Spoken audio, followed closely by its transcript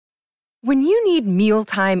When you need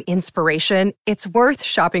mealtime inspiration, it's worth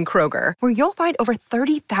shopping Kroger, where you'll find over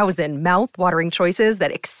 30,000 mouth-watering choices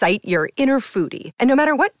that excite your inner foodie. And no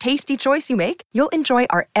matter what tasty choice you make, you'll enjoy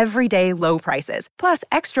our everyday low prices, plus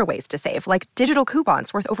extra ways to save, like digital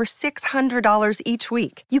coupons worth over $600 each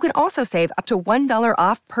week. You can also save up to $1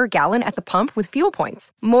 off per gallon at the pump with fuel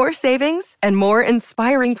points. More savings and more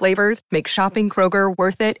inspiring flavors make shopping Kroger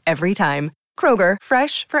worth it every time. Kroger,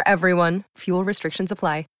 fresh for everyone. Fuel restrictions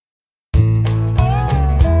apply.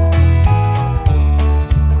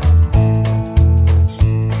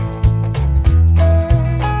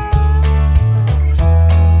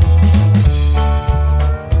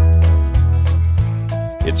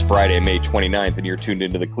 It's Friday, May 29th, and you're tuned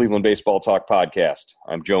into the Cleveland Baseball Talk podcast.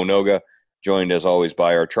 I'm Joe Noga, joined as always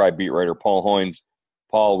by our Tribe beat writer Paul Hoynes.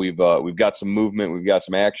 Paul, we've got some movement, we've got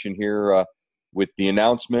some action here with the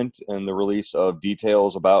announcement and the release of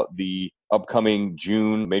details about the upcoming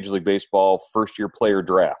June Major League Baseball first-year player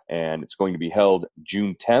draft, and it's going to be held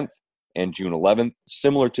June 10th and June 11th,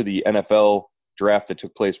 similar to the NFL draft that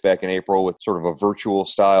took place back in April with sort of a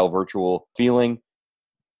virtual feeling,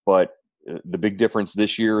 but the big difference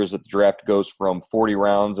this year is that the draft goes from 40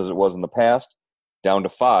 rounds, as it was in the past, down to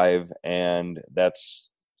 5, and that's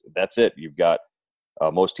it. You've got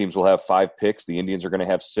most teams will have 5 picks. The Indians are going to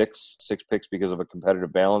have 6 picks because of a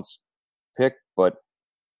competitive balance pick, but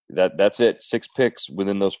that's it. 6 picks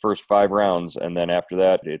within those first 5 rounds, and then after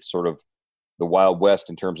that, it's sort of the Wild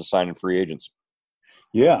West in terms of signing free agents.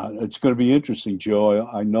 Yeah, it's going to be interesting, Joe.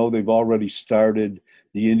 I know they've already started.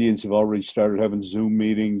 The Indians have already started having Zoom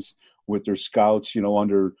meetings with their scouts.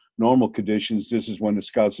 Under normal conditions, this is when the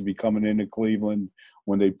scouts would be coming into Cleveland,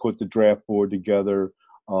 when they put the draft board together.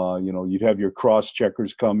 You'd have your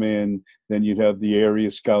cross-checkers come in, then you'd have the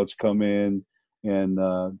area scouts come in, and,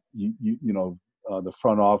 the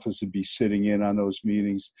front office would be sitting in on those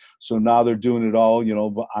meetings. So now they're doing it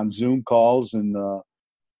all, on Zoom calls and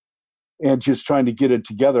just trying to get it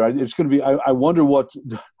together. It's going to be. I wonder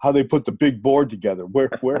how they put the big board together.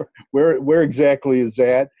 Where exactly is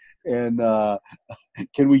that? And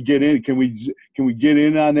can we get in? Can we get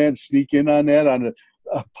in on that? Sneak in on that?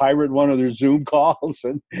 Pirate one of their Zoom calls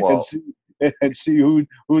and see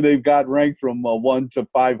who they've got ranked from 1 to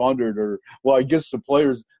 500. Or I guess the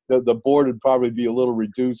players, the board would probably be a little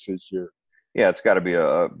reduced this year. Yeah, it's got to be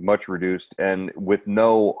a much reduced, and with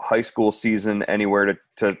no high school season anywhere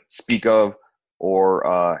to speak of,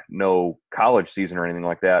 or no college season or anything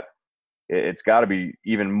like that, it's got to be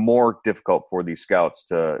even more difficult for these scouts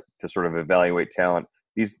to sort of evaluate talent.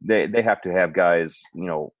 They have to have guys,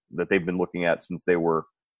 that they've been looking at since they were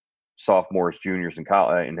sophomores, juniors in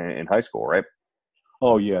college, in high school, right?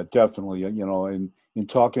 Oh yeah, definitely. And in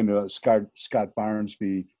talking to Scott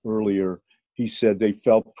Barnsby earlier, he said they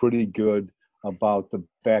felt pretty good about the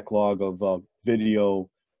backlog of video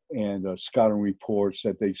and scouting reports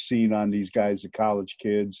that they've seen on these guys, the college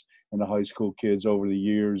kids and the high school kids over the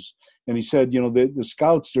years. And he said, their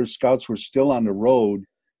scouts were still on the road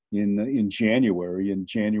in January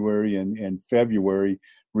and February,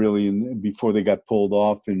 really, before they got pulled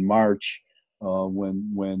off in March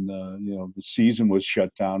when the season was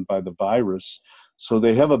shut down by the virus. So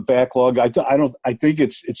they have a backlog. I think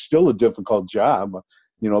it's still a difficult job,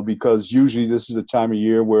 because usually this is the time of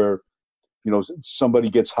year where, somebody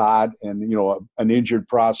gets hot and, an injured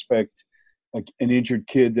prospect, like an injured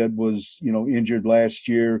kid that was, injured last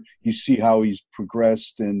year, you see how he's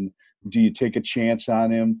progressed, and do you take a chance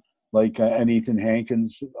on him like an Ethan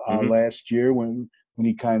Hankins last year when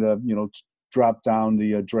he kind of, dropped down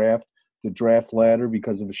the draft ladder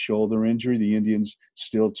because of a shoulder injury. The Indians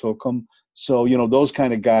still took him. So, those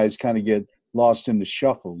kind of guys kind of get lost in the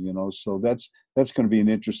shuffle, so that's going to be an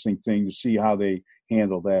interesting thing to see how they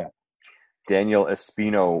handle that. Daniel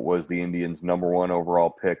Espino was the Indians' number 1 overall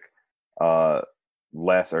pick,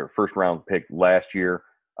 first round pick last year.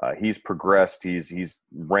 He's progressed. He's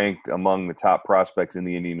ranked among the top prospects in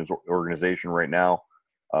the Indians organization right now.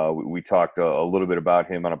 We talked a little bit about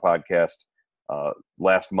him on a podcast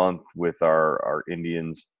last month with our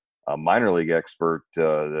Indians minor league expert,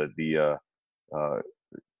 the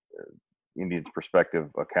Indians Perspective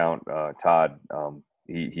account, Todd.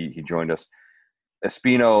 He joined us.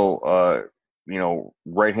 Espino,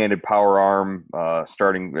 right-handed power arm,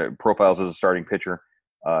 starting profiles as a starting pitcher.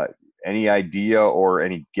 Any idea or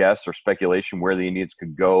any guess or speculation where the Indians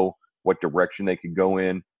could go, what direction they could go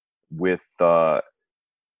in with, that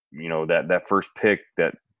first pick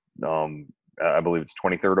that I believe it's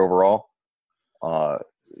 23rd overall?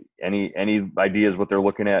 Any ideas what they're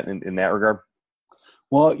looking at in that regard?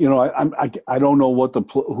 Well, I don't know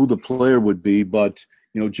who the player would be, but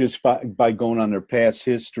just by going on their past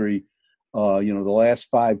history, The last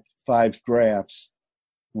five drafts,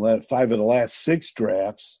 5 of the last 6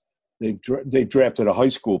 drafts, they drafted a high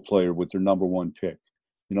school player with their number 1 pick.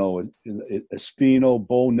 Espino,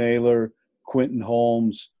 Bo Naylor, Quentin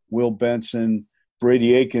Holmes, Will Benson,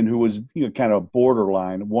 Brady Aiken, who was kind of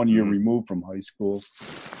borderline, 1 year removed from high school.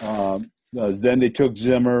 Then they took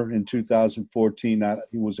Zimmer in 2014.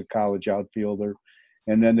 He was a college outfielder.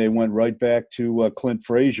 And then they went right back to Clint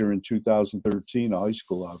Frazier in 2013, a high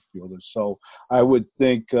school outfielder. So I would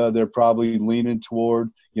think they're probably leaning toward,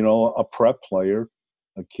 a prep player,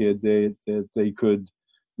 a kid that they could,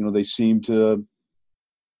 they seem to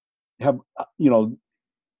have,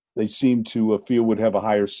 they seem to feel would have a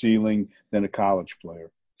higher ceiling than a college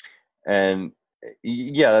player. And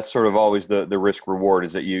yeah, that's sort of always the risk reward,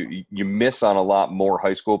 is that you miss on a lot more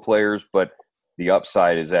high school players, but the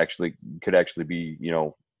upside could actually be,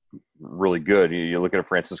 really good. You look at a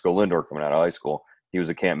Francisco Lindor coming out of high school; he was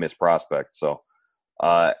a can't miss prospect. So,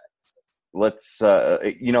 let's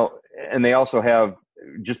and they also have,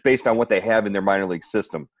 just based on what they have in their minor league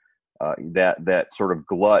system, that sort of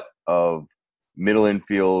glut of middle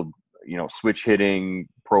infield, switch hitting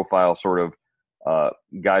profile sort of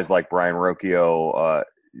guys like Brian Rocchio.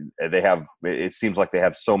 It seems like they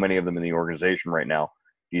have so many of them in the organization right now.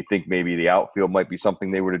 Do you think maybe the outfield might be something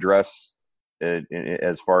they would address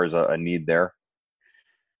as far as a need there?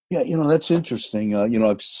 Yeah, that's interesting.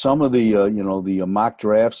 Some of the the mock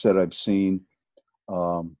drafts that I've seen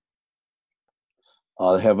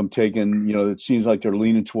have them taken. It seems like they're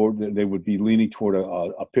leaning toward. They would be leaning toward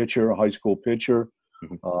a pitcher, a high school pitcher.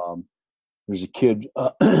 Mm-hmm. There's a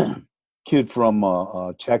kid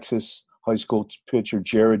from Texas, high school pitcher,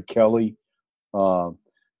 Jared Kelly.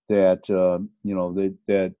 That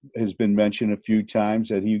has been mentioned a few times,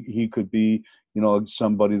 that he could be,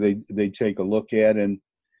 somebody they take a look at. And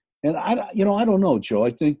I don't know, Joe.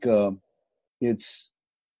 I think it's,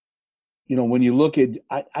 when you look at,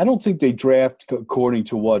 I don't think they draft according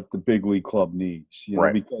to what the big league club needs,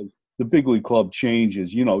 right. Because the big league club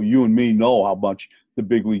changes. You and me know how much the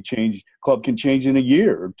big league club can change in a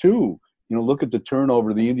year or two. Look at the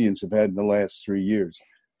turnover the Indians have had in the last 3 years.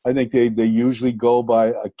 I think they usually go by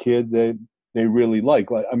a kid that they really like.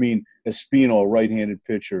 Espino, a right-handed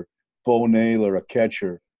pitcher, Bo Naylor, a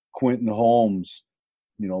catcher, Quentin Holmes,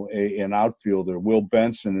 an outfielder, Will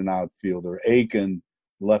Benson, an outfielder, Aiken,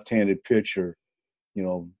 left-handed pitcher,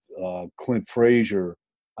 Clint Frazier,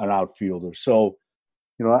 an outfielder. So,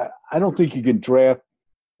 I don't think you can draft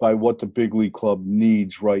by what the big league club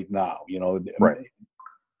needs right now. Right.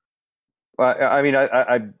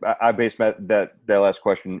 I based that last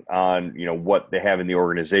question on what they have in the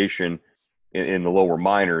organization in the lower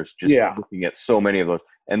minors. Just looking at so many of those,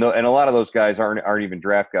 and a lot of those guys aren't even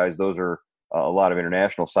draft guys. Those are a lot of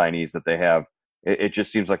international signees that they have. It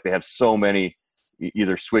just seems like they have so many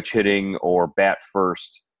either switch hitting or bat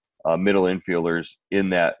first middle infielders in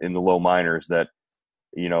the low minors that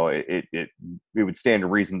it would stand to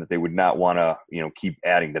reason that they would not want to keep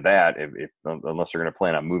adding to that unless they're going to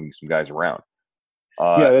plan on moving some guys around.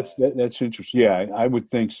 That's interesting. Yeah, I would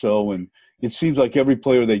think so. And it seems like every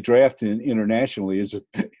player they draft internationally is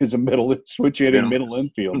a middle switch hitting middle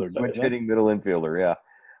infielder. Switch hitting middle infielder.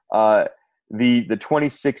 Yeah. The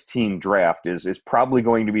 2016 draft is probably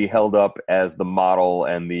going to be held up as the model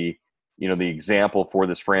and the example for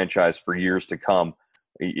this franchise for years to come.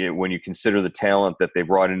 When you consider the talent that they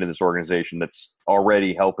brought into this organization, that's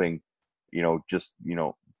already helping, 3-4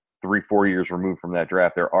 years removed from that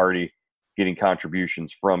draft, they're already getting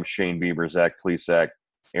contributions from Shane Bieber, Zach Plesac,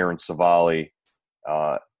 Aaron Savali,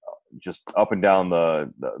 just up and down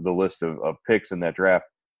the list of picks in that draft.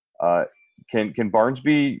 Can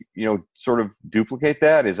Barnsby, sort of duplicate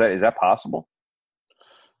that? Is that possible?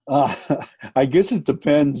 I guess it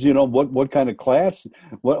depends, what kind of class,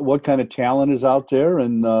 what kind of talent is out there,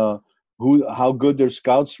 and how good their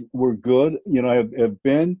scouts were good, have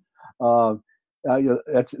been.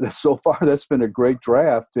 So far, that's been a great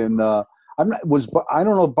draft. And I don't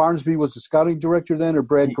know if Barnsby was the scouting director then or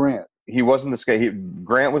Brad Grant. He wasn't the scout.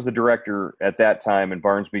 Grant was the director at that time, and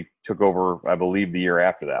Barnsby took over, I believe, the year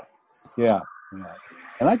after that. Yeah.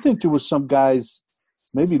 And I think there was some guys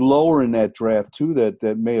maybe lower in that draft too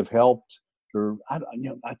that may have helped. Or I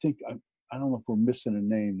think I don't know if we're missing a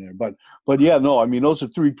name there, but yeah, no. I mean, those are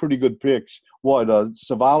 3 pretty good picks.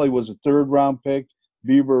 Savali was a 3rd round pick,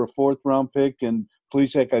 Bieber a 4th round pick, and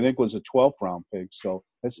Plesac I think was a 12th round pick. So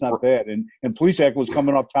that's not bad. And Plesac was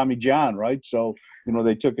coming off Tommy John, right? So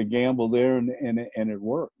they took a gamble there, and it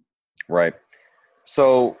worked. Right.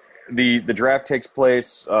 So the draft takes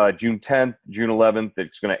place June 10th, June 11th.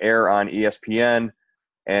 It's going to air on ESPN.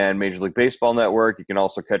 and Major League Baseball Network. You can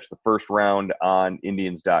also catch the first round on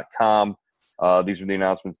Indians.com. These are the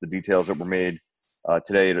announcements, the details that were made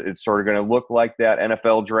today. It's sort of going to look like that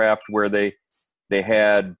NFL draft where they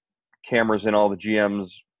had cameras in all the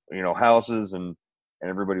GMs, houses, and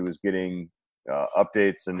everybody was getting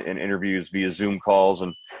updates and interviews via Zoom calls,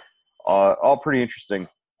 and all pretty interesting.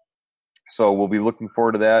 So we'll be looking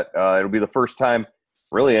forward to that. It'll be the first time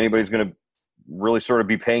really anybody's going to really sort of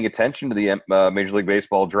be paying attention to the Major League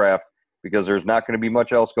Baseball draft, because there's not going to be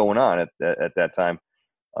much else going on at that time,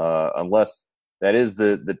 unless that is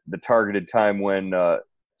the targeted time when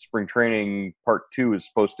spring training part 2 is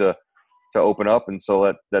supposed to open up. And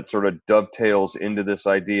so that sort of dovetails into this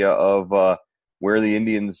idea of where the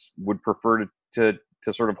Indians would prefer to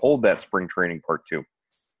sort of hold that spring training part 2.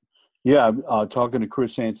 Yeah, talking to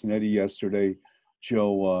Chris Antonetti yesterday,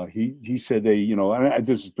 Joe, he said they, and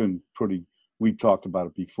this has been pretty, we've talked about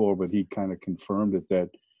it before, but he kind of confirmed it, that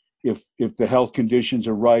if the health conditions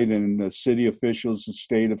are right and the city officials, the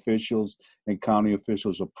state officials, and county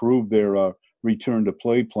officials approve their return to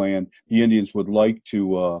play plan, the Indians would like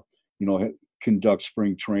to, conduct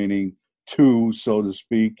spring training 2, so to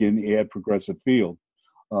speak, at Progressive Field.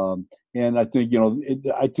 And I think,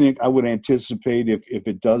 I would anticipate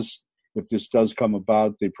if this does come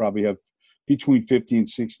about, they probably have between 50 and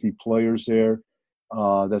 60 players there.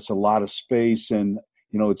 That's a lot of space. And,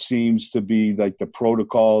 it seems to be like the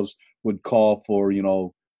protocols would call for,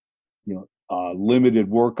 limited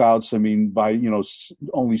workouts. I mean, by,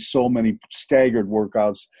 only so many staggered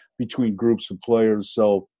workouts between groups of players.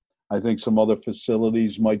 So I think some other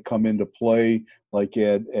facilities might come into play, like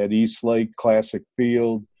at Eastlake Classic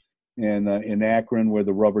Field and in Akron where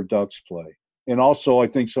the Rubber Ducks play. And also, I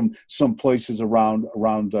think some places around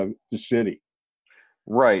the city.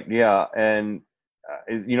 Right. Yeah. And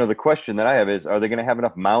the question that I have is: are they going to have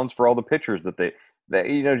enough mounds for all the pitchers that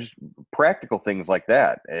just practical things like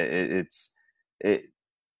that? It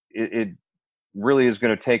really is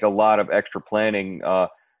going to take a lot of extra planning.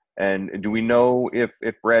 And do we know if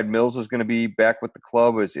Brad Mills is going to be back with the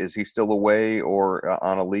club? Is he still away or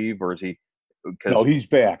on a leave, or is he? No, he's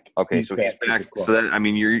back. Okay, he's back. So that,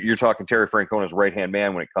 you're talking Terry Francona's right-hand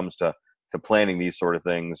man when it comes to planning these sort of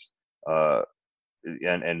things,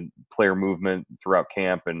 and player movement throughout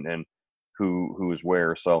camp and who is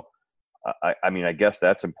where. So, I guess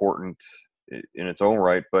that's important in its own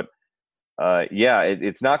right. But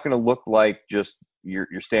it's not going to look like just your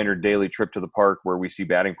standard daily trip to the park where we see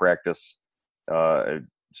batting practice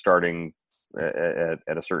starting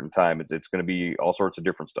at a certain time. It's going to be all sorts of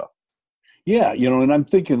different stuff. Yeah, and I'm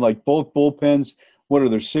thinking like both bullpens. What are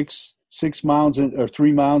there, six mounds or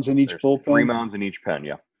 3 mounds in each bullpen? 3 mounds in each pen,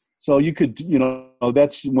 yeah. So you could,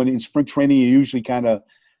 that's when in spring training you usually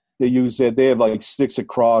they use that. They have like 6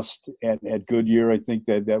 across at Goodyear. I think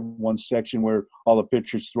that one section where all the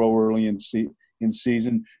pitchers throw early in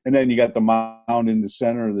season, and then you got the mound in the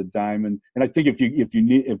center of the diamond. And I think if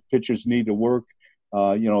pitchers need to work,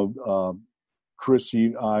 Chris,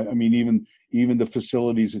 even the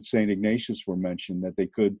facilities at St. Ignatius were mentioned that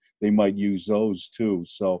they might use those too.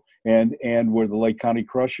 So and where the Lake County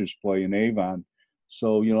Crushers play in Avon.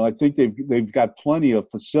 So I think they've got plenty of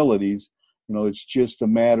facilities. It's just a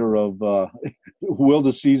matter of will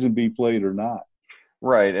the season be played or not.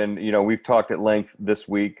 Right, and we've talked at length this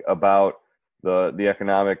week about the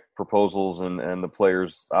economic proposals and the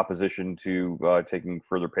players' opposition to taking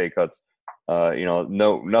further pay cuts.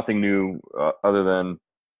 Nothing new other than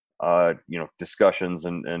discussions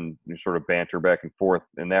and sort of banter back and forth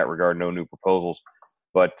in that regard. No new proposals,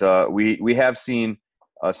 but we have seen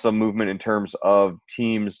some movement in terms of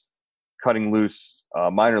teams cutting loose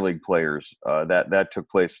minor league players. That took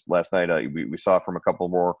place last night. We saw from a couple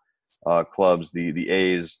more clubs, the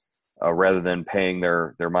A's, rather than paying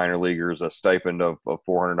their minor leaguers a stipend of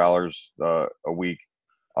 $400 a week,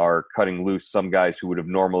 are cutting loose some guys who would have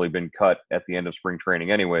normally been cut at the end of spring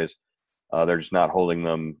training anyways. They're just not holding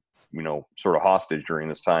them, sort of hostage during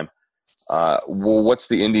this time. What's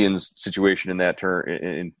the Indians' situation in that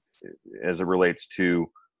turn as it relates to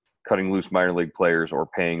cutting loose minor league players or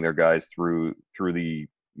paying their guys through the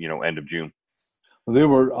end of June?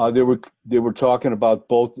 Well, they were talking about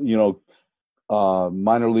both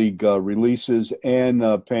minor league releases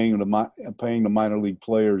and paying the minor league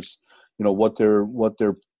players, what their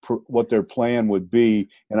plan would be.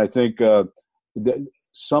 And I think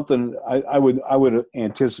something I would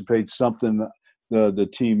anticipate something the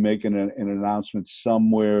team making an announcement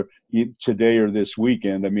somewhere today or this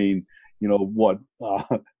weekend.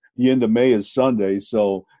 The end of May is Sunday,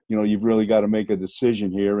 so you've really got to make a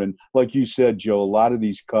decision here. And like you said, Joe, a lot of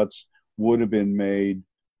these cuts would have been made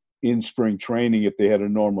in spring training if they had a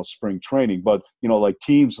normal spring training. But, like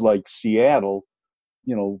teams like Seattle,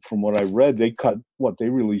 from what I read, they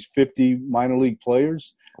released 50 minor league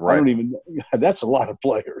players. Right. That's a lot of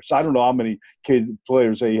players. I don't know how many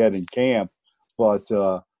players they had in camp, but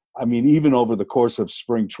even over the course of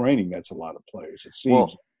spring training, that's a lot of players, it seems.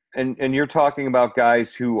 Well, and you're talking about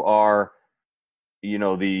guys who are,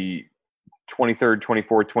 the 23rd,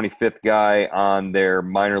 24th, 25th guy on their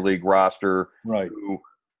minor league roster, right?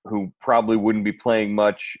 Who probably wouldn't be playing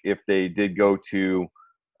much if they did go to,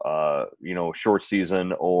 short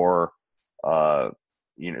season, or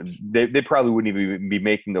they probably wouldn't even be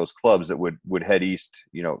making those clubs that would head east,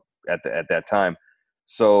 at that time.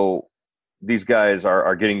 So these guys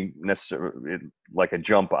are getting necessarily like a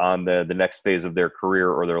jump on the next phase of their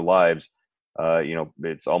career or their lives.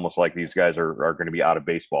 It's almost like these guys are going to be out of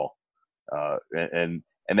baseball. And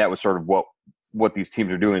that was sort of what these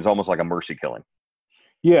teams are doing. Is almost like a mercy killing.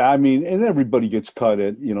 Yeah, and everybody gets cut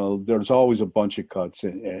at, there's always a bunch of cuts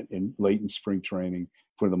in late in spring training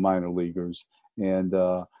for the minor leaguers. And,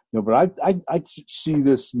 but I see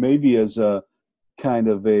this maybe as a kind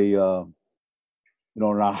of a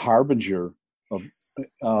harbinger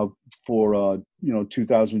of for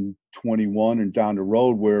 2021 and down the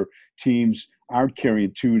road, where teams aren't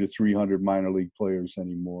carrying 200 to 300 minor league players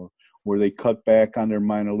anymore, where they cut back on their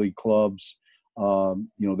minor league clubs.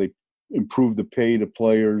 They improve the pay to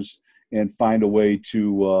players and find a way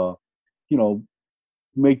to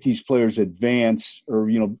make these players advance, or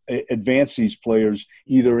advance these players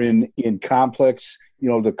either in complex,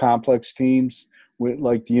 the complex teams,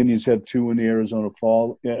 like the Indians have 2 in the Arizona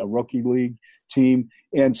Fall, a rookie league team.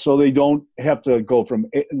 And so they don't have to go from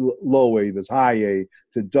low A to high A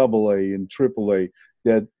to double A and triple A,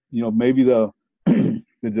 that, maybe the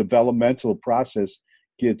the developmental process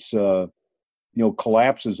gets,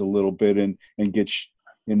 collapses a little bit and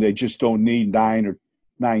they just don't need 9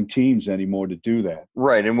 teams anymore to do that.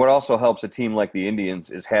 Right. And what also helps a team like the Indians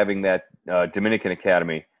is having that Dominican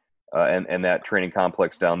Academy and that training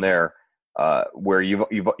complex down there, where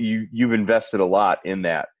you've invested a lot in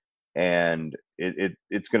that, and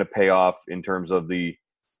it's going to pay off in terms of the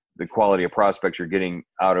quality of prospects you're getting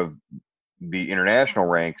out of the international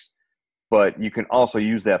ranks. But you can also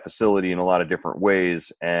use that facility in a lot of different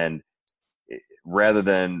ways, and rather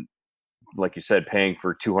than, like you said, paying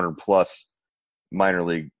for 200 plus minor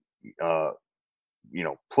league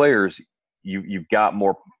players, you've got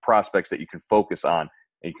more prospects that you can focus on,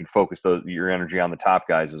 and you can focus your energy on the top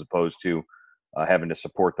guys, as opposed to having to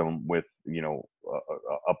support them with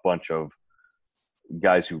a bunch of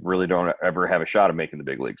guys who really don't ever have a shot of making the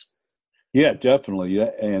big leagues. Yeah, definitely.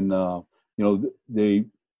 Yeah. And the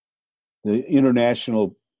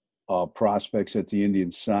international prospects that the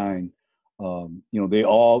Indians sign, they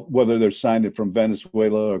all, whether they're signed from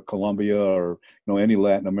Venezuela or Colombia or any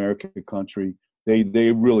Latin American country,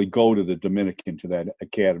 they really go to the Dominican, to that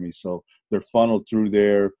academy. So they're funneled through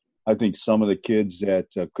there. I think some of the kids that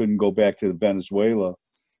couldn't go back to Venezuela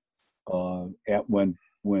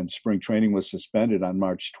when spring training was suspended on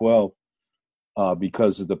March 12th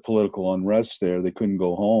because of the political unrest there, they couldn't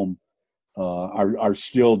go home. Are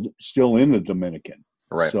still in the Dominican.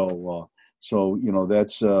 Right. So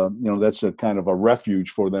that's a kind of a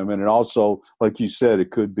refuge for them, and it also, like you said, it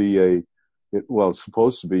could be it's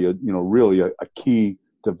supposed to be really a key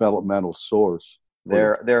developmental source.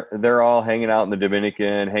 They're all hanging out in the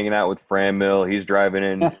Dominican, hanging out with Franmil. He's driving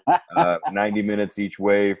in 90 minutes each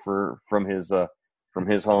way from his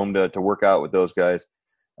home to work out with those guys.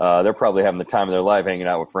 They're probably having the time of their life hanging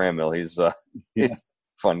out with Franmil. He's a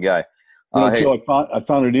fun guy. Joe, I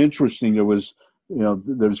found it interesting. There was,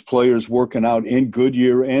 there's players working out in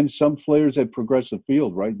Goodyear and some players at Progressive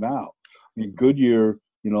Field right now. In Goodyear,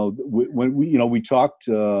 when we talked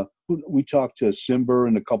to Simber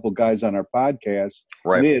and a couple guys on our podcast,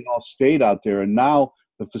 right, and they had all stayed out there, and now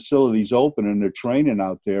the facility's open and they're training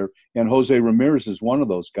out there. And Jose Ramirez is one of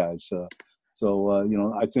those guys. So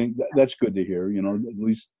I think that's good to hear. At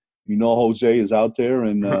least Jose is out there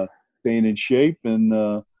and staying in shape.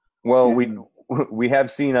 And we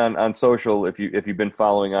have seen on social, if you've been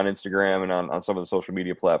following on Instagram and on some of the social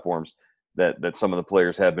media platforms, that some of the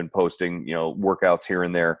players have been posting workouts here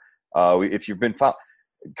and there. If you've been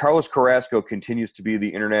Carlos Carrasco continues to be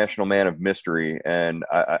the international man of mystery, and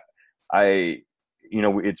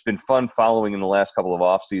it's been fun following in the last couple of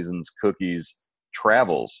off seasons Cookie's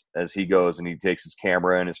travels as he goes and he takes his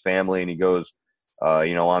camera and his family and he goes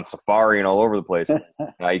on safari and all over the place.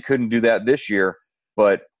 He couldn't do that this year,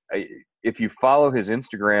 but if you follow his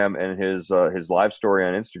Instagram and his live story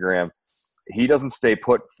on Instagram, he doesn't stay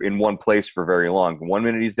put in one place for very long. 1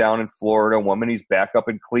 minute he's down in Florida, 1 minute he's back up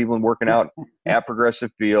in Cleveland working out at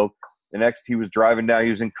Progressive Field. The next he was driving down, he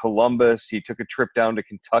was in Columbus. He took a trip down to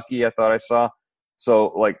Kentucky, I thought I saw. So,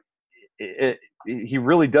 like, he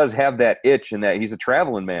really does have that itch, and that he's a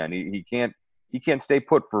traveling man. He can't stay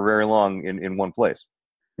put for very long in one place.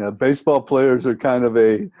 Yeah, baseball players are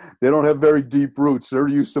they don't have very deep roots. They're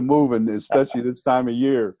used to moving, especially this time of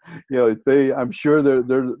year. I'm sure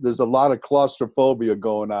there's a lot of claustrophobia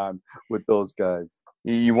going on with those guys.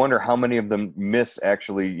 You wonder how many of them miss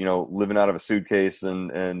actually, living out of a suitcase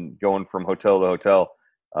and going from hotel to hotel.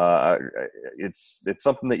 It's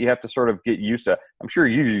something that you have to sort of get used to. I'm sure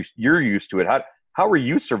you're used to it. How are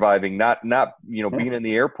you surviving not being in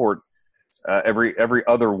the airport every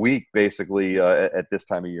other week basically at this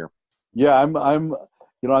time of year? Yeah, I'm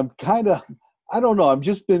kind of, I don't know. I've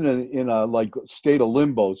just been in a like state of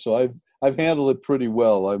limbo, so I've handled it pretty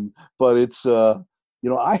well. But it's I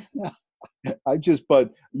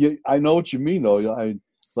know what you mean though.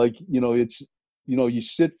 It's you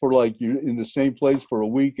sit for you're in the same place for a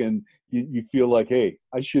week and you feel like, hey,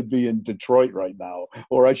 I should be in Detroit right now,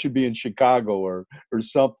 or I should be in Chicago or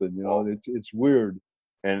something. It's weird.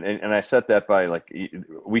 And I set that by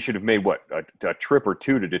we should have made a trip or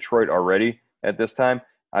two to Detroit already at this time.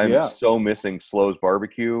 I'm so missing Slo's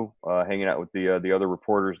barbecue, hanging out with the other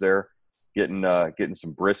reporters there, getting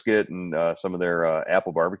some brisket and some of their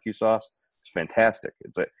apple barbecue sauce. It's fantastic.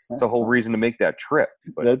 It's a whole reason to make that trip.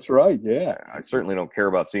 But that's right. Yeah, I certainly don't care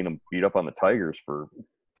about seeing them beat up on the Tigers for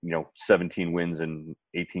 17 wins in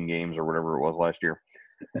 18 games or whatever it was last year.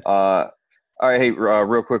 All right, hey,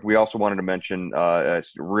 real quick, we also wanted to mention a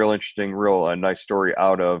real interesting, nice story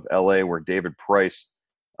out of L.A. where David Price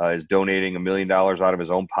is donating $1 million out of his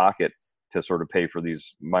own pocket to sort of pay for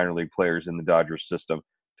these minor league players in the Dodgers system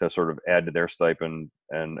to sort of add to their stipend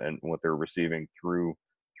and what they're receiving through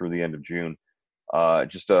the end of June.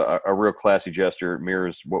 Just a real classy gesture. It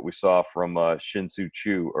mirrors what we saw from Shin-Soo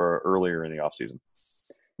Choo earlier in the offseason.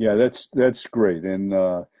 Yeah, that's great, and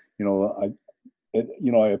I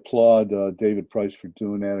applaud David Price for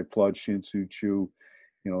doing that. I applaud Shin-Soo Choo,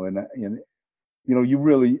 and you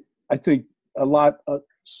really, I think a lot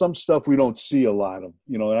some stuff we don't see a lot of,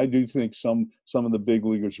 and I do think some of the big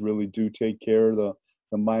leaguers really do take care of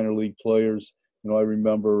the minor league players. I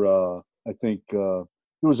remember I think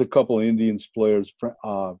there was a couple of Indians players,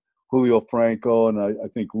 Julio Franco, and I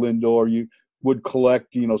think Lindor. You would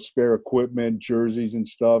collect, spare equipment, jerseys and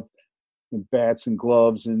stuff, and bats and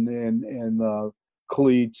gloves and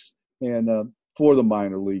cleats, and for the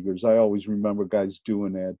minor leaguers. I always remember guys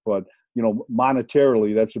doing that. But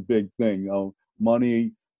monetarily, that's a big thing.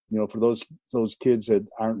 Money, for those kids that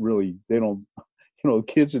aren't really, they don't.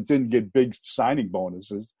 Kids that didn't get big signing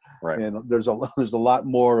bonuses, right? And there's a lot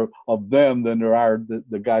more of them than there are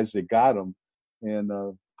the guys that got them. And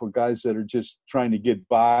for guys that are just trying to get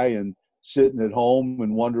by and sitting at home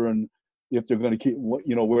and wondering if they're going to keep,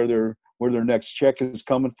 where their next check is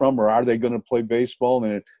coming from, or are they going to play baseball?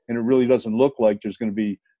 And it really doesn't look like there's going to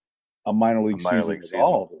be a minor league season at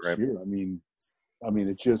all this year. I mean,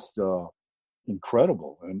 it's just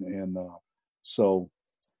incredible, and so.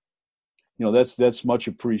 That's much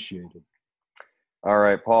appreciated. All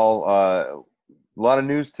right, Paul. A lot of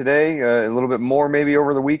news today. A little bit more maybe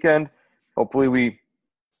over the weekend. Hopefully,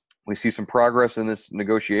 we see some progress in this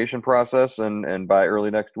negotiation process, and by early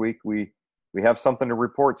next week, we have something to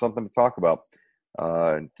report, something to talk about.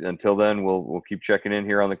 Until then, we'll keep checking in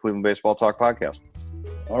here on the Cleveland Baseball Talk podcast.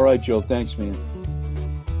 All right, Joe. Thanks, man.